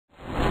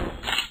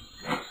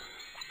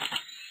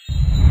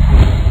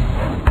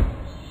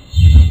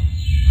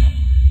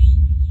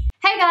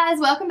guys,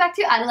 welcome back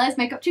to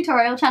EyedolizeMakeup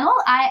tutorial channel.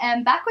 I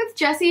am back with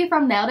Jessie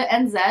from Nailed It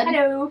NZ.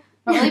 Hello.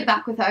 Not really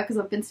back with her because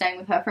I've been staying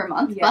with her for a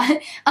month, yeah.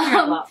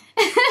 but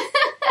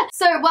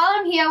so while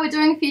I'm here, we're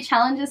doing a few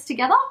challenges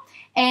together,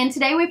 and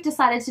today we've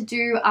decided to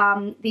do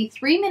the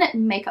 3-minute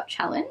makeup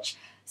challenge.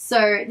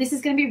 So this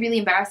is going to be really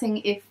embarrassing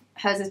if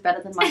hers is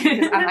better than mine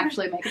because I'm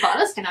actually a makeup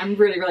artist. And I'm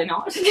really, really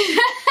not.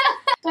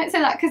 Don't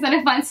say that because then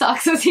if mine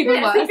sucks, it's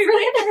even worse.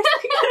 Really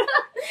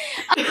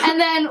And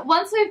then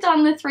once we've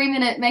done the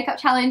 3-minute makeup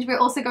challenge, we're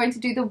also going to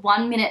do the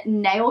 1-minute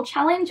nail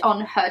challenge on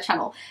her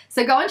channel.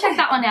 So go and check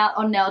that one out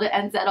on Nailed It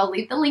NZ. I'll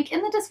leave the link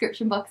in the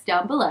description box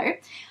down below.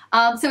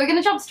 So we're going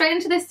to jump straight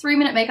into this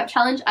 3-minute makeup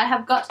challenge. I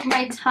have got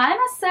my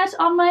timer set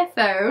on my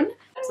phone.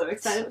 I'm so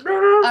excited.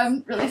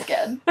 I'm really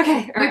scared.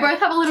 Okay, we both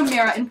have a little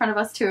mirror in front of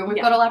us too, and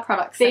we've got all our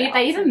products. They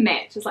even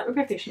match. It's like we're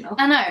professional.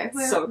 I know.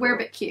 We're a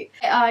bit cute.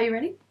 Are you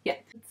ready? Yeah.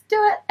 Let's do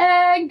it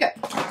and go.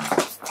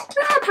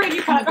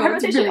 Pretty product. I hope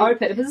it's actually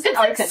open. If this isn't It's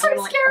open, so I'm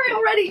scary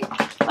already.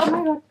 Oh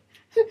my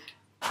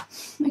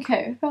god.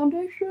 Okay,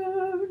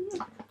 foundation.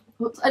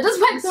 Oops, I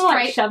just went I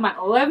straight. shoved mine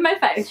all over my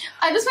face.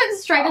 I just went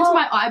straight into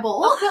my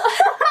eyeball.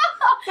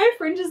 No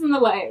fringes in the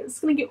way. It's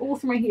gonna get all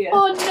through my hair.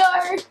 Oh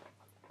no.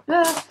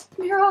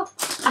 Mirror.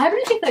 I haven't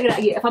actually figured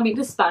out yet if I meant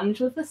to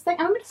sponge with this thing.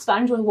 I'm meant to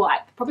sponge with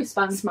what? Probably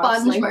sponge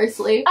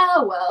mostly.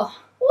 Oh well.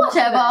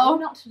 Whatever.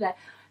 Not today.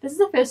 This is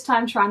the first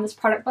time trying this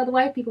product, by the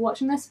way, people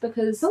watching this,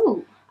 because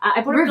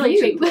I bought it really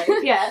cheaply.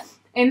 Yeah.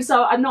 And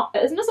so I'm not,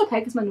 isn't this okay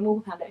because my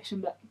normal foundation,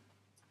 but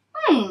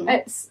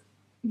it's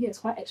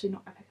quite actually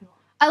not opaque at all.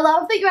 I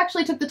love that you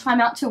actually took the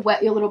time out to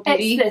wet your little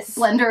beauty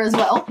blender as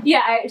well.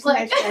 Yeah, I actually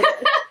made sure I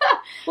did.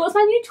 Well, it's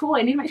my new toy.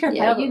 I need to make sure I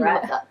play with it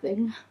right. Love that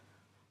thing.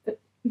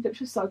 It's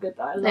just so good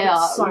though. I love They it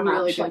are so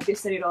really much. good. Like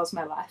best $30 of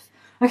my life.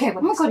 Okay, Oh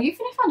my god, you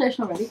finished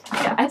foundation already?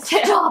 Yeah,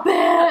 Stop it!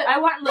 I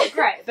won't look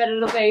great, but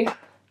it'll be.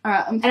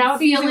 Alright, I'm and I'll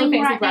be using fancy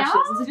right brushes.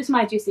 now. This is just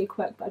my Jessie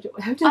quirk budget.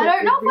 I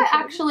don't know if we're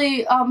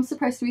actually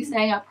supposed to be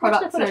saying our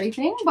products or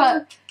anything,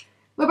 but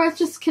we're both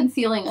just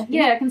concealing, I think.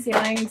 Yeah,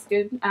 concealing is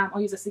good.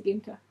 I'll use this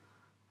again too.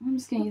 I'm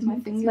just gonna use my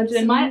fingers.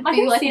 And my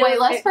be like way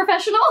less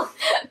professional.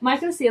 My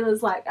concealer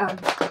is like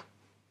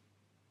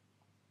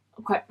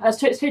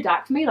it's too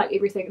dark for me, like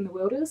everything in the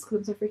world is, because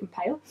I'm so freaking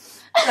pale.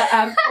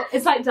 But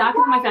it's like darker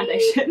than my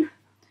foundation.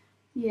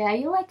 Yeah,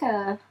 you're like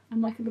a...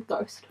 I'm like a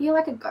ghost. You're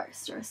like a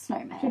ghost or a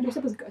snowman. I dressed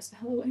up as a ghost for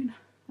Halloween.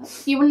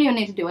 You wouldn't even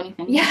need to do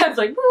anything. Yeah, I was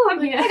like, woo, I'm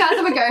here. Hey guys,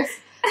 I'm a ghost.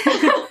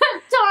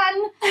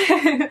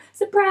 Done!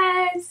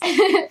 Surprise!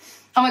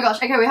 Oh my gosh,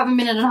 okay, we have 1.5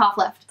 minutes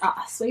left.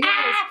 Ah, sweet.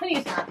 Plenty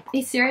of time. Are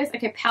you serious?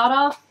 Okay,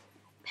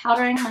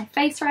 powdering my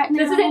face right now.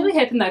 This has actually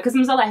happened though, because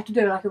sometimes I have to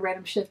do like a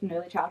random shift in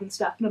early childhood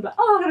stuff, and I'm like,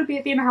 oh, I'm gonna be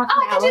at the end of half an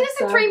hour. I can do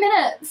this in 3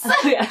 minutes.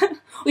 Yeah.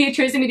 Well, you're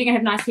choosing whether you're gonna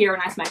have nice hair or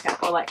nice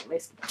makeup, or like at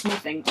least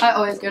nothing. I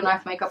always go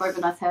nice makeup over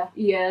nice hair.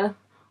 Yeah.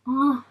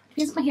 Oh,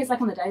 depends what my hair's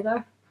like on the day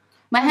though.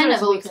 My hair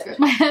never looks good.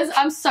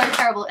 I'm so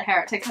terrible at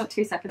hair. It takes like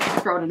 2 seconds to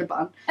throw it in a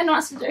bun. I know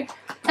what to do.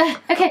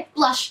 Okay,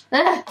 blush.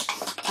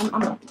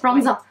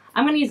 Bronzer.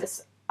 I'm gonna use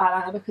this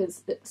eyeliner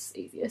because it's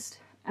easiest.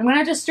 I'm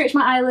gonna just stretch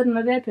my eyelid. I'm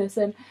a bad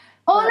person.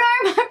 Oh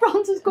no, my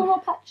bronzer's gone all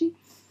patchy.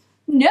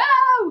 No!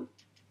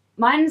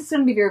 Mine's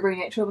gonna be very, very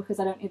natural because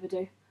I don't ever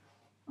do.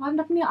 I haven't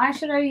done my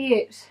eyeshadow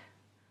yet.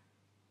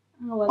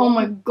 Oh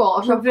my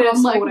gosh, I've put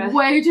on like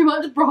way too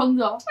much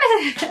bronzer.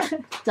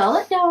 Dull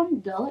it down,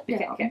 dull it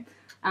down. Okay.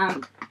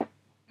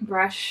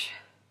 Brush.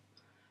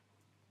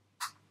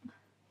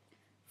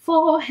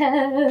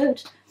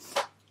 Forehead.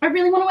 I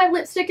really want to wear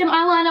lipstick and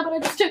eyeliner, but I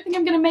just don't think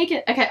I'm gonna make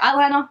it. Okay,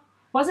 eyeliner.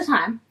 What's the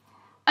time?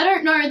 I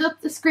don't know,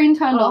 the screen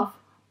turned off.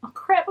 Oh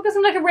crap, because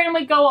I'm gonna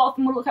randomly go off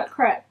and we'll look like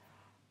crap.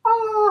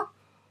 Oh.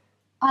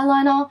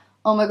 Eyeliner.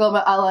 Oh my god,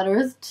 my eyeliner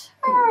is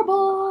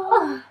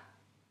terrible.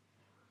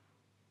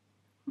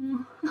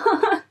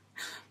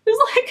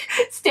 It's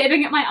like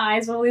stabbing at my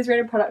eyes with all these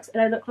random products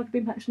and I look like I've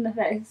been punched in the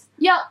face.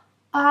 Yep,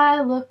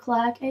 I look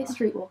like a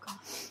streetwalker.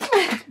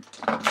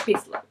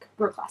 Best look.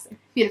 Real classy.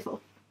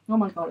 Beautiful. Oh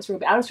my god, it's real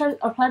bad. I'll try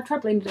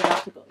blending it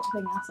after the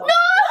thing now. So. No!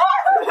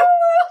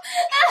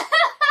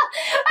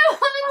 I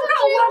wanted to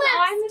do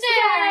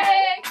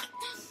lipstick!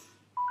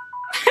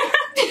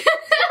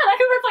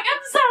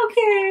 I'm so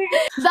cute!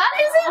 That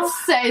is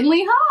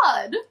insanely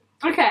hard!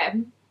 Okay.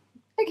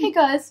 Okay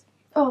guys.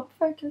 Oh,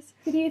 focus.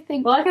 Who do you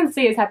think? All I can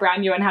see is how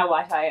brown you and how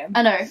white I am.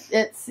 I know.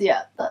 It's,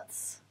 yeah,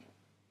 that's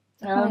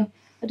a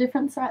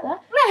difference right there.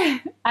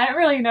 I don't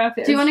really know if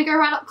it is. Do you want to go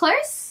right up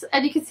close?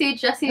 And you can see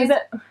Jessie's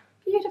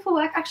beautiful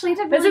work. Actually, you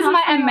did really This is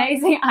nice my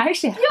amazing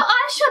eyeshadow. Your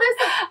eyeshadows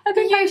are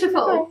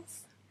beautiful.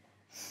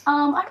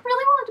 I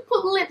really wanted to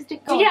put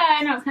lipstick on. Yeah,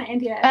 I know, it's kind of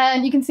India.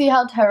 And you can see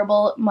how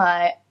terrible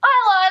my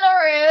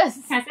eyeliner is.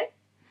 Can I see?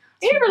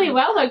 You did really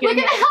well though. Look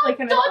at how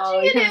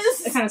dodgy it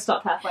is. It kind of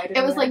stopped halfway.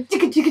 It was like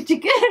chicka chicka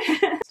chicka.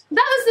 That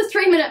was the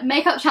 3-minute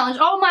makeup challenge.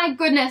 Oh my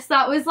goodness,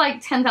 that was like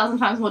 10,000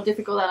 times more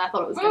difficult than I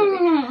thought it was going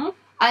to be.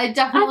 I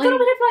thought it would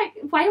have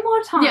like way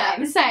more time.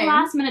 Yeah, same.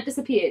 Last minute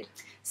disappeared.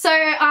 So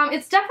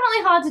it's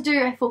definitely hard to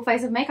do a full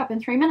face of makeup in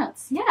 3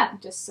 minutes. Yeah,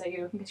 just so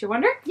you, in case you're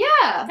wondering.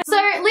 Yeah. So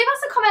leave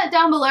us a comment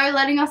down below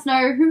letting us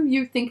know who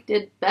you think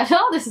did better.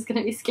 This is going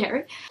to be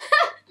scary.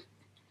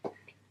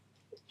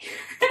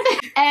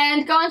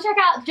 And go and check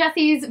out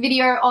Jessie's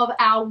video of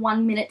our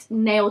 1 minute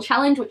nail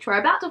challenge, which we're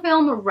about to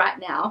film right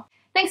now.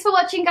 Thanks for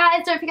watching,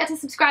 guys. Don't forget to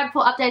subscribe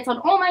for updates on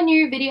all my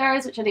new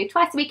videos, which I do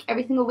twice a week,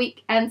 every single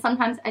week. And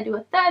sometimes I do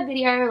a third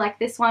video like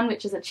this one,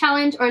 which is a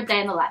challenge or a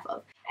day in the life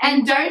of.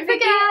 And don't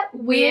forget,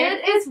 weird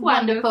is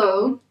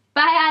wonderful.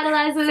 Bye,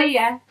 Eyedolizers. See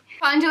ya.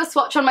 Try and do a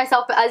swatch on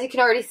myself, but as you can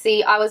already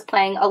see, I was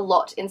playing a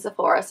lot in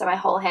Sephora, so my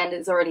whole hand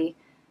is already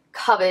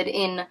covered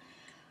in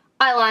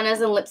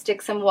eyeliners and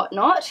lipsticks and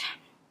whatnot.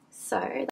 So